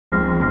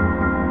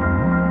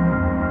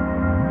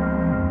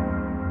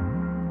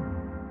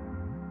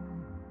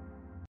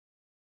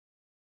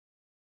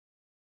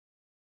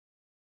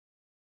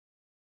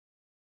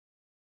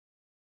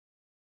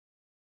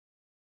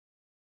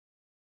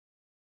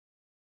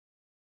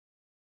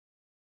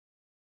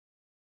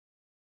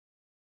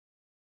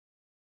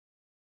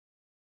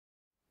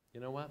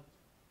You know what?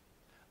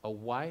 A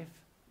wife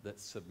that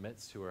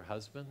submits to her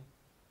husband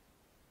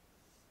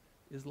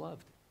is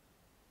loved.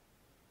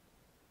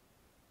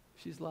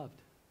 She's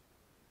loved.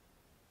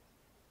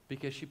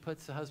 Because she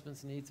puts the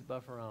husband's needs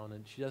above her own,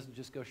 and she doesn't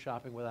just go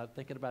shopping without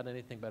thinking about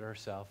anything but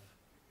herself.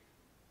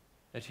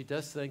 And she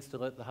does things to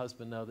let the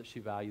husband know that she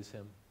values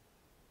him.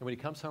 And when he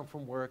comes home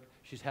from work,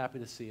 she's happy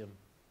to see him.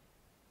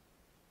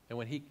 And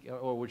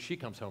when she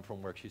comes home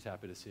from work, she's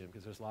happy to see him,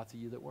 because there's lots of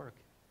you that work.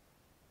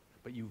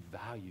 But you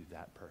value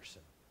that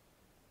person.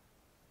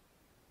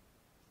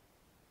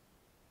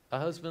 A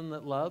husband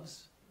that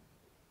loves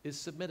is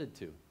submitted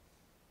to.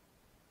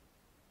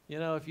 You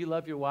know, if you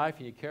love your wife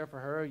and you care for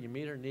her, you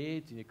meet her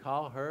needs, and you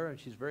call her, and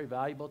she's very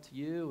valuable to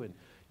you, and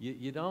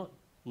you don't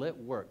let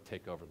work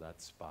take over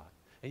that spot.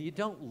 And you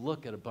don't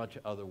look at a bunch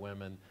of other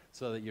women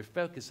so that you're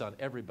focused on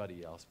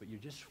everybody else, but you're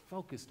just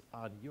focused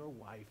on your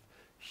wife.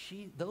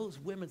 Those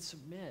women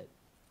submit.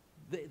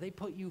 They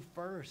put you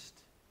first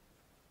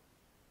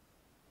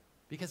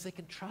because they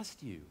can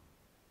trust you.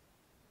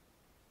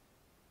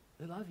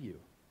 They love you.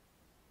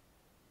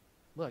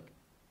 Look,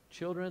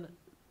 children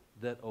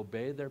that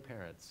obey their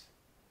parents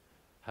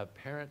have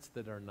parents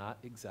that are not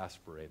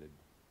exasperated.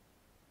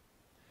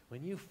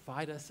 When you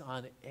fight us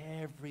on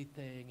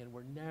everything and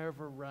we're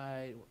never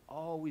right, we're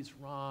always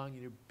wrong,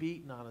 and you're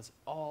beating on us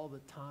all the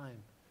time,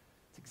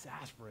 it's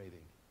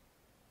exasperating.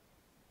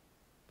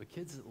 But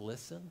kids that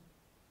listen,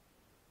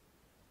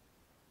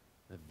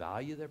 that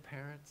value their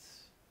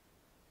parents,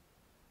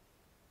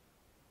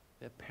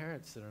 they have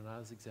parents that are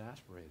not as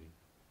exasperating.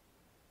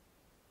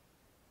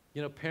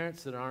 You know,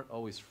 parents that aren't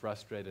always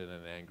frustrated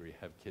and angry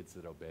have kids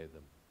that obey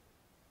them.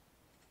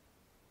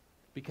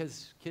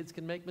 Because kids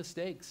can make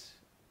mistakes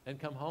and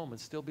come home and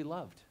still be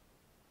loved.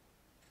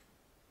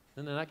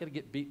 And they're not going to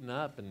get beaten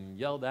up and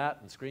yelled at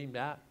and screamed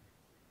at.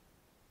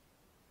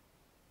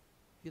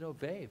 You'd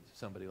obey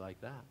somebody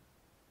like that.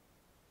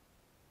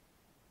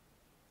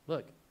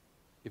 Look,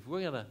 if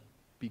we're going to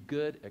be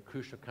good at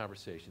crucial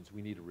conversations,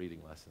 we need a reading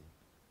lesson.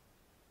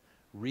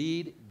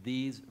 Read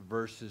these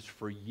verses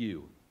for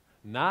you.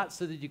 Not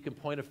so that you can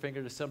point a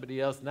finger to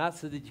somebody else, not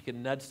so that you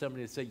can nudge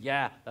somebody and say,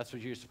 yeah, that's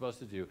what you're supposed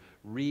to do.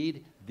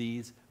 Read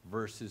these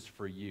verses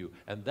for you.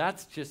 And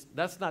that's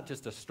not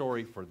just a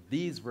story for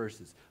these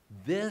verses.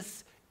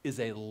 This is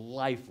a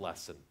life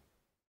lesson.